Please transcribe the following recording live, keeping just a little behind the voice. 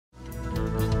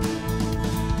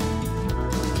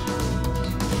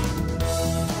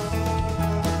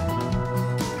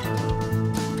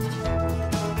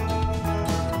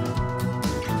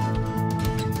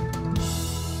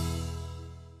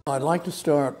I'd like to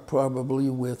start probably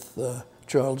with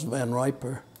Charles Van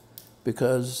Riper,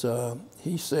 because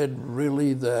he said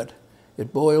really that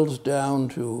it boils down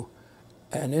to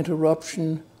an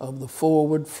interruption of the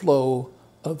forward flow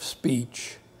of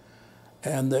speech,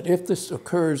 and that if this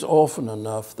occurs often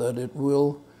enough that it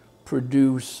will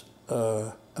produce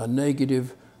a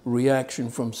negative reaction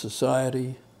from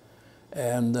society,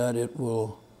 and that it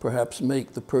will perhaps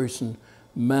make the person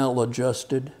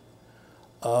maladjusted.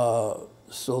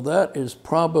 So that is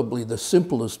probably the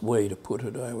simplest way to put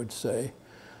it, I would say.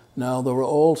 Now, there are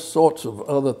all sorts of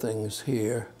other things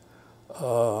here.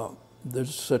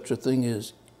 There's such a thing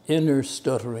as inner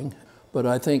stuttering, but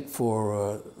I think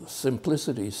for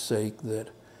simplicity's sake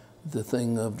that the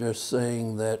thing of just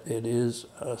saying that it is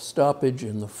a stoppage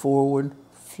in the forward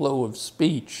flow of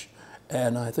speech,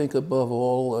 and I think above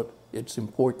all that it's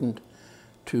important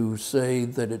to say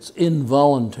that it's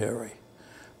involuntary,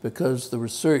 because the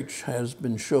research has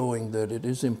been showing that it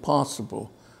is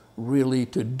impossible really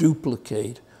to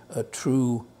duplicate a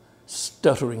true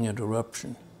stuttering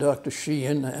interruption. Dr.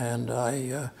 Sheehan, and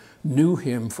I knew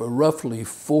him for roughly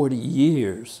 40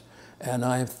 years, and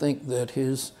I think that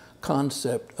his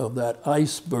concept of that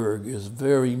iceberg is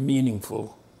very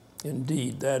meaningful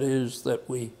indeed. That is, that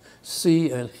we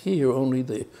see and hear only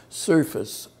the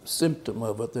surface symptom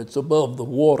of it that's above the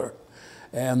water,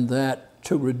 and that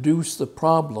to reduce the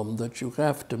problem that you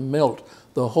have to melt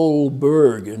the whole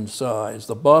berg in size.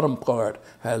 The bottom part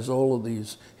has all of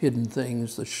these hidden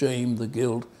things, the shame, the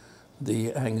guilt,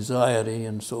 the anxiety,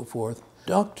 and so forth.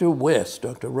 Dr.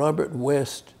 Robert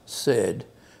West said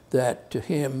that to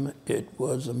him it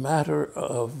was a matter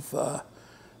of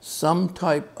some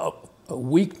type of a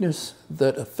weakness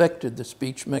that affected the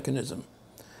speech mechanism,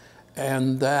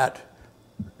 and that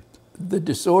the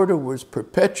disorder was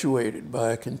perpetuated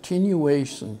by a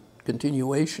continuation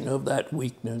of that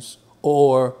weakness,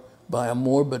 or by a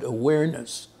morbid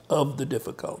awareness of the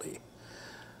difficulty.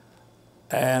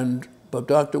 But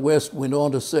Dr. West went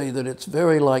on to say that it's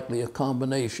very likely a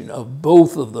combination of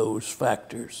both of those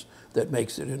factors that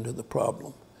makes it into the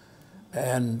problem.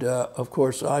 And of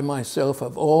course, I myself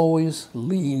have always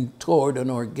leaned toward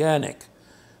an organic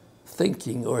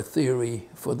thinking or theory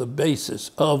for the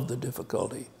basis of the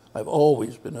difficulty. I've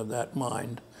always been of that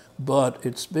mind, but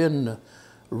it's been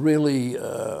really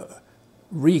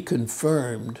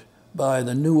reconfirmed by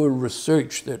the newer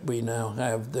research that we now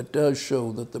have that does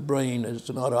show that the brain is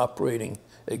not operating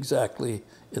exactly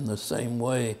in the same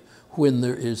way when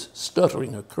there is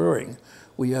stuttering occurring.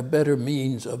 We have better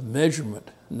means of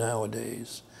measurement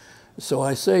nowadays. So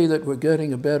I say that we're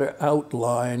getting a better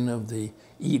outline of the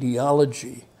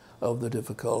etiology of the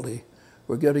difficulty.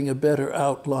 We're getting a better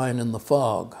outline in the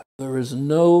fog. There is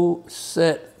no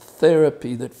set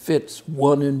therapy that fits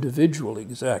one individual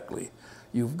exactly.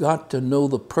 You've got to know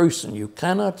the person. You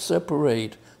cannot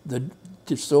separate the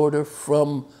disorder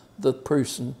from the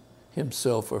person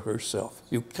himself or herself.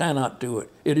 You cannot do it.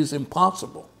 It is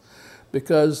impossible,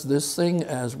 because this thing,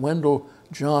 as Wendell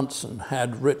Johnson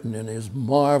had written in his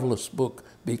marvelous book,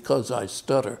 Because I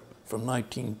Stutter, from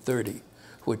 1930,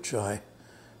 which I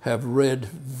have read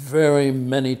very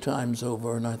many times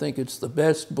over, and I think it's the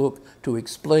best book to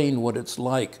explain what it's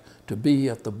like to be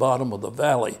at the bottom of the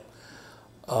valley.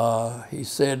 He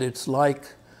said it's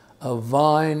like a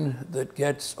vine that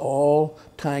gets all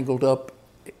tangled up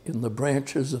in the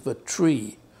branches of a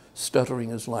tree. Stuttering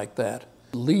is like that.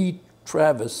 Lee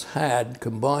Travis had,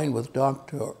 combined with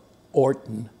Dr.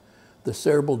 Orton, the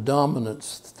cerebral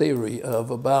dominance theory of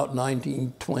about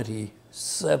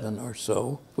 1927 or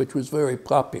so, which was very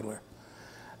popular.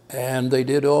 And they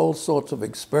did all sorts of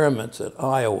experiments at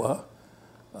Iowa.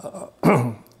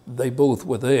 They both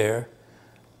were there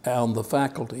on the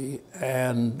faculty,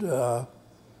 and the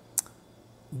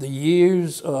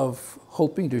years of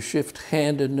hoping to shift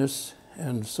handedness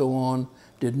and so on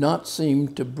did not seem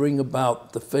to bring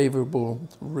about the favorable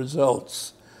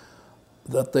results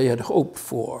that they had hoped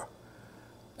for.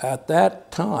 At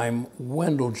that time,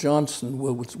 Wendell Johnson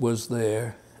was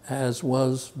there, as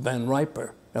was Van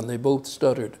Riper, and they both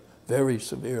stuttered very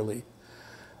severely.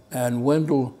 And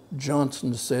Wendell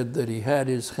Johnson said that he had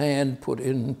his hand put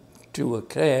into a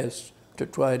cast to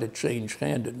try to change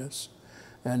handedness,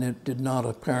 and it did not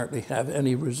apparently have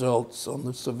any results on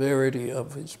the severity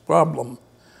of his problem.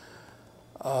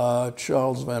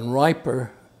 Charles Van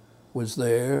Riper was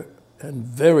there, and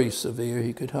very severe.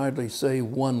 He could hardly say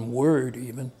one word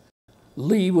even.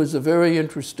 Lee was a very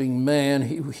interesting man.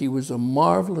 He was a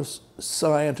marvelous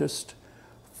scientist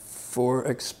for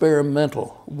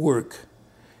experimental work.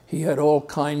 He had all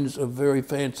kinds of very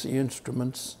fancy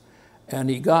instruments,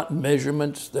 and he got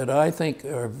measurements that I think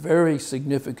are very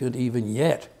significant even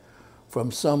yet from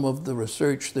some of the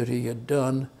research that he had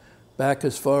done back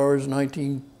as far as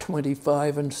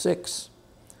 1925 and 6.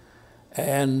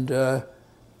 And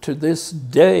to this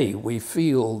day, we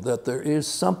feel that there is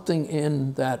something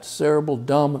in that cerebral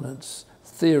dominance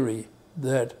theory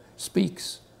that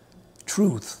speaks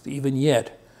truth even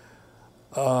yet.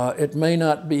 It may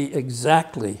not be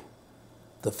exactly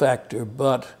the factor,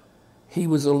 but he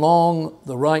was along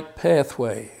the right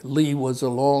pathway. Lee was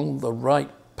along the right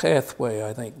pathway,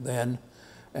 I think, then,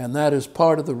 and that is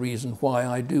part of the reason why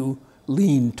I do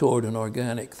lean toward an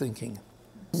organic thinking.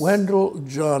 Wendell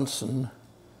Johnson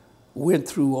went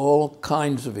through all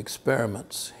kinds of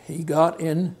experiments. He got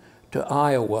into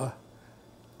Iowa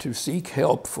to seek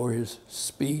help for his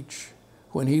speech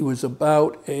when he was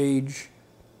about age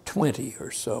 20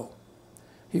 or so.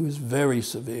 He was very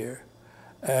severe,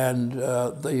 and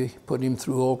they put him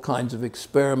through all kinds of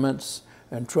experiments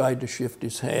and tried to shift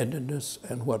his handedness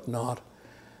and whatnot.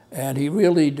 And he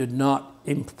really did not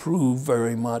improve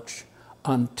very much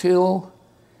until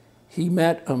he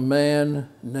met a man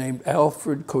named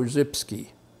Alfred Korzybski.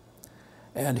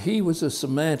 And he was a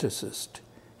semanticist.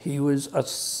 He was a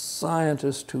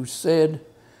scientist who said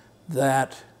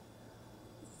that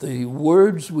the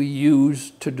words we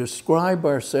use to describe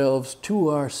ourselves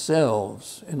to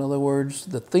ourselves, in other words,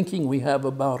 the thinking we have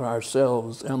about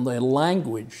ourselves and the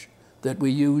language that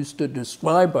we use to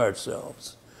describe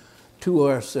ourselves to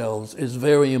ourselves is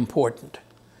very important.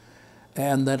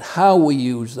 And that how we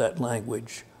use that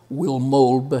language will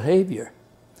mold behavior.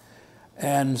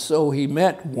 And so he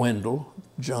met Wendell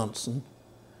Johnson,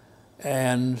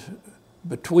 and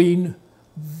between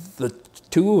the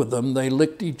two of them, they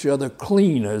licked each other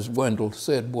clean, as Wendell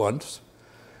said once.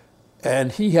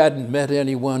 And he hadn't met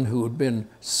anyone who had been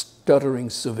stuttering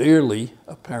severely,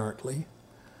 apparently.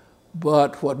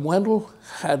 But what Wendell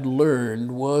had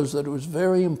learned was that it was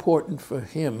very important for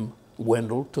him,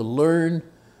 Wendell, to learn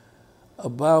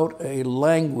about a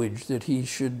language that he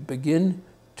should begin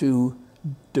to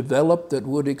develop that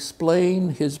would explain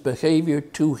his behavior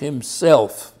to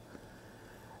himself.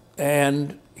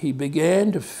 And he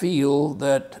began to feel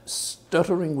that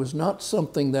stuttering was not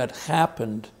something that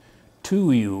happened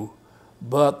to you,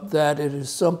 but that it is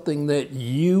something that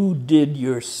you did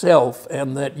yourself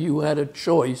and that you had a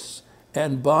choice.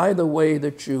 And by the way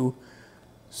that you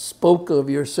spoke of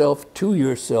yourself to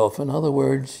yourself, in other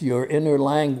words, your inner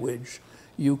language,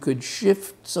 you could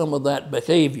shift some of that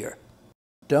behavior.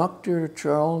 Dr.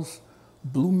 Charles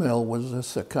Blumel was a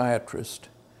psychiatrist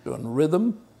on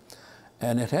rhythm,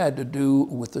 and it had to do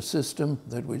with the system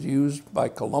that was used by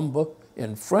Colombo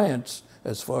in France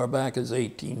as far back as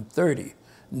 1830,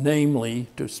 namely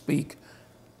to speak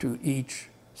to each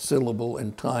syllable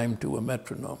in time to a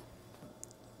metronome.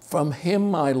 From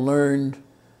him I learned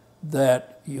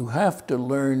that you have to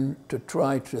learn to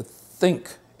try to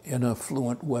think in a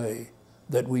fluent way,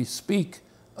 that we speak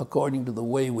according to the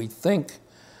way we think,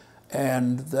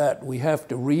 and that we have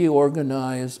to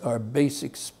reorganize our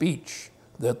basic speech,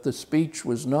 that the speech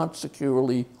was not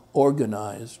securely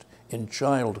organized in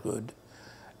childhood,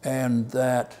 and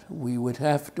that we would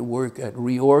have to work at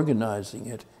reorganizing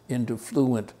it into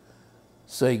fluent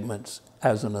segments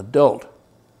as an adult.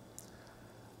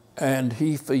 And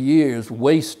he, for years,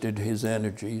 wasted his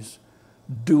energies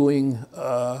doing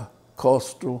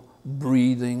costal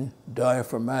breathing,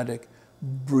 diaphragmatic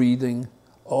breathing,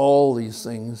 all these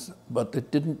things, but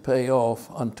it didn't pay off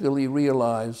until he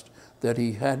realized that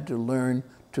he had to learn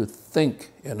to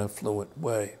think in a fluent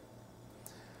way.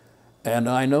 And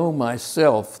I know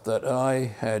myself that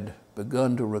I had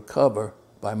begun to recover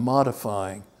by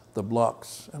modifying the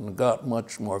blocks and got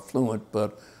much more fluent,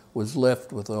 but was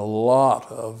left with a lot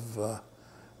of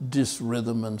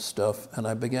dysrhythm and stuff, and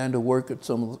I began to work at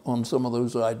on some of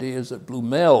those ideas that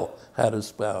Blumel had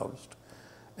espoused,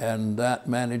 and that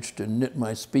managed to knit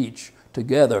my speech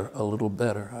together a little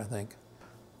better, I think.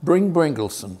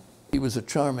 Bringleson, he was a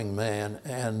charming man,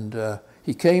 and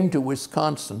he came to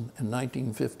Wisconsin in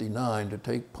 1959 to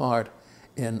take part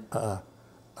in a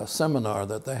seminar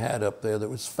that they had up there that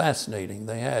was fascinating.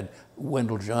 They had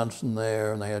Wendell Johnson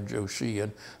there, and they had Joe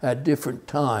Sheehan. At different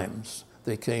times,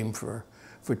 they came for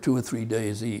 2 or 3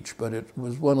 days each, but it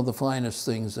was one of the finest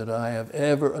things that I have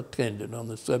ever attended on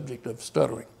the subject of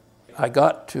stuttering. I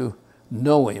got to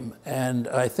know him, and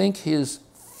I think his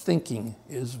thinking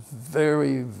is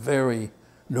very, very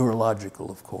neurological,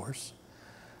 of course.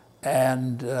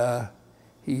 And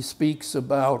he speaks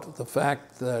about the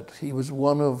fact that he was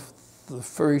one of the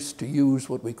first to use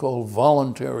what we call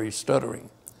voluntary stuttering.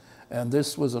 And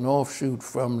this was an offshoot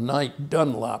from Knight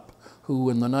Dunlop, who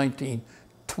in the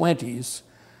 1920s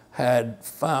had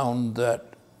found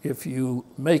that if you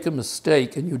make a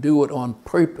mistake and you do it on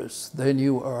purpose, then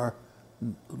you are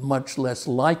much less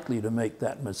likely to make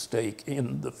that mistake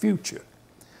in the future.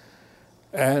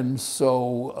 And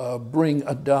so Bring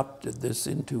adopted this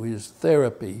into his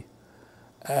therapy,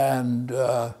 and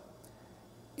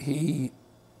he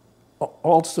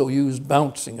also used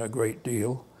bouncing a great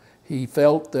deal. He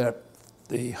felt that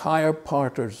the higher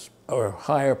parts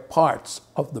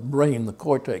of the brain, the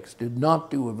cortex, did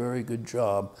not do a very good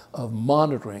job of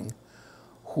monitoring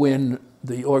when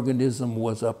the organism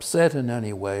was upset in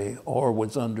any way or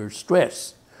was under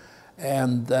stress.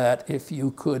 And that if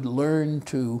you could learn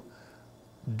to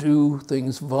do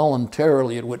things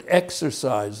voluntarily, it would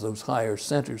exercise those higher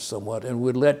centers somewhat and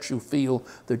would let you feel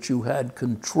that you had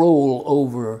control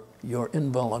over your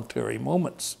involuntary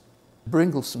moments.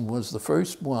 Bringleson was the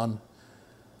first one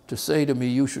to say to me,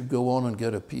 you should go on and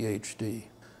get a PhD.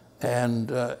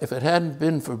 And if it hadn't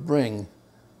been for Bring,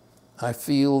 I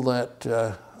feel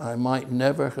that I might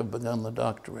never have begun the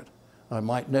doctorate. I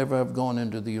might never have gone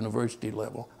into the university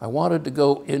level. I wanted to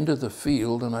go into the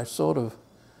field, and I sort of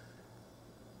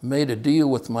made a deal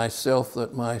with myself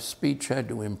that my speech had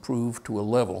to improve to a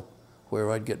level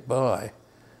where I'd get by.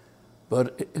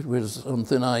 But it was on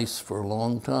thin ice for a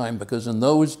long time, because in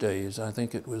those days, I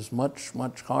think it was much,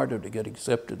 much harder to get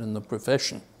accepted in the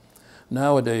profession.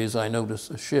 Nowadays, I notice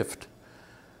a shift.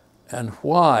 And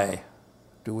why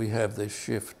do we have this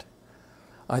shift?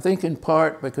 I think in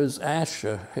part because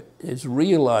ASHA is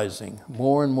realizing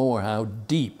more and more how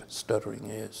deep stuttering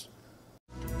is.